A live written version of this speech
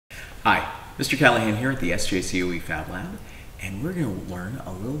Hi, Mr. Callahan here at the SJCOE Fab Lab, and we're going to learn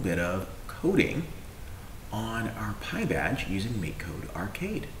a little bit of coding on our Pybadge using MakeCode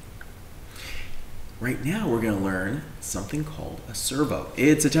Arcade. Right now we're going to learn something called a servo.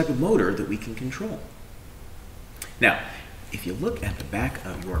 It's a type of motor that we can control. Now, if you look at the back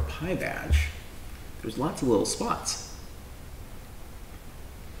of your Pybadge, there's lots of little spots,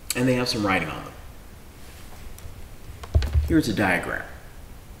 and they have some writing on them. Here's a diagram.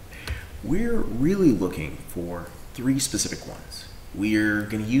 We're really looking for three specific ones. We're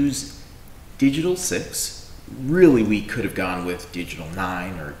going to use digital 6. Really, we could have gone with digital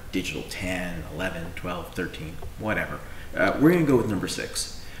 9 or digital 10, 11, 12, 13, whatever. We're going to go with number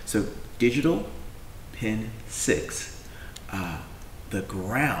 6. So digital pin 6, the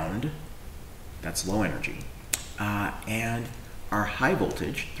ground, that's low energy, and our high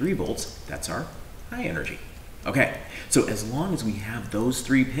voltage, 3 volts, that's our high energy. Okay, so as long as we have those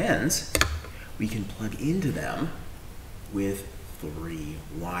 3 pins, we can plug into them with 3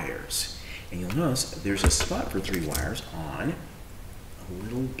 wires. And you'll notice there's a spot for 3 wires on a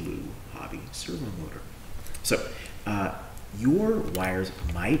little blue hobby servo motor. So your wires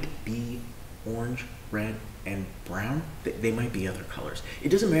might be orange, red, and brown. They might be other colors. It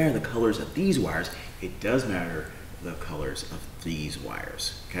doesn't matter the colors of these wires. It does matter the colors of these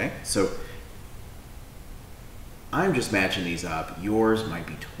wires. Okay, so I'm just matching these up. Yours might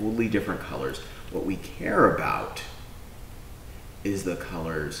be totally different colors. What we care about is the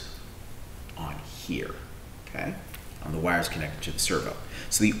colors on here, okay? On the wires connected to the servo.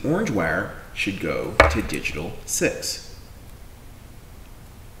 So the orange wire should go to digital 6.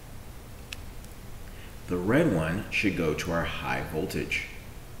 The red one should go to our high voltage.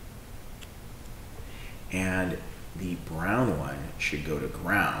 And the brown one should go to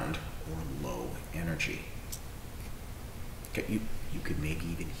ground or low energy. Okay, you could maybe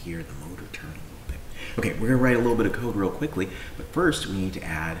even hear the motor turn a little bit. Okay, we're going to write a little bit of code real quickly, but first we need to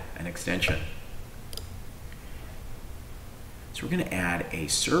add an extension. So we're going to add a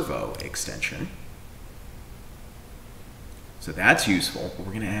servo extension. So that's useful, but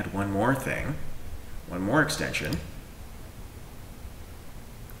we're going to add one more thing, one more extension,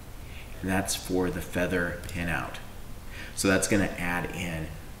 and that's for the feather pinout. So that's going to add in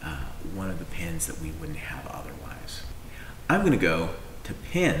one of the pins that we wouldn't have otherwise. I'm going to go to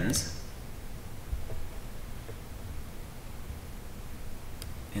pins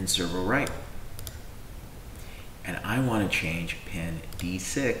in servo right. And I want to change pin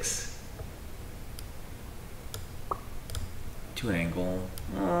D6 to an angle,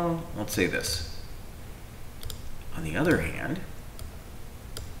 let's say this. On the other hand,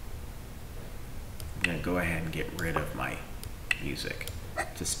 I'm going to go ahead and get rid of my music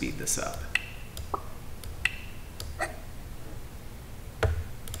to speed this up.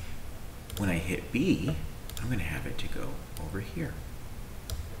 When I hit B, I'm going to have it to go over here.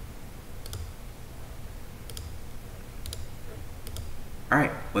 All right,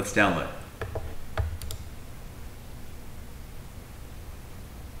 let's download.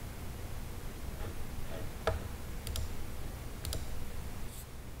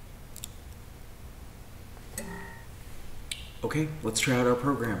 Okay, let's try out our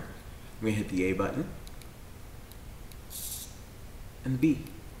program. I'm going to hit the A button and the B.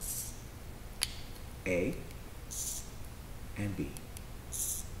 A and B.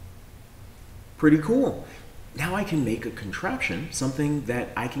 Pretty cool. Now I can make a contraption, something that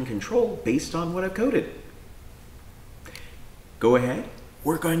I can control based on what I've coded. Go ahead,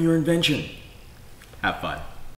 work on your invention. Have fun.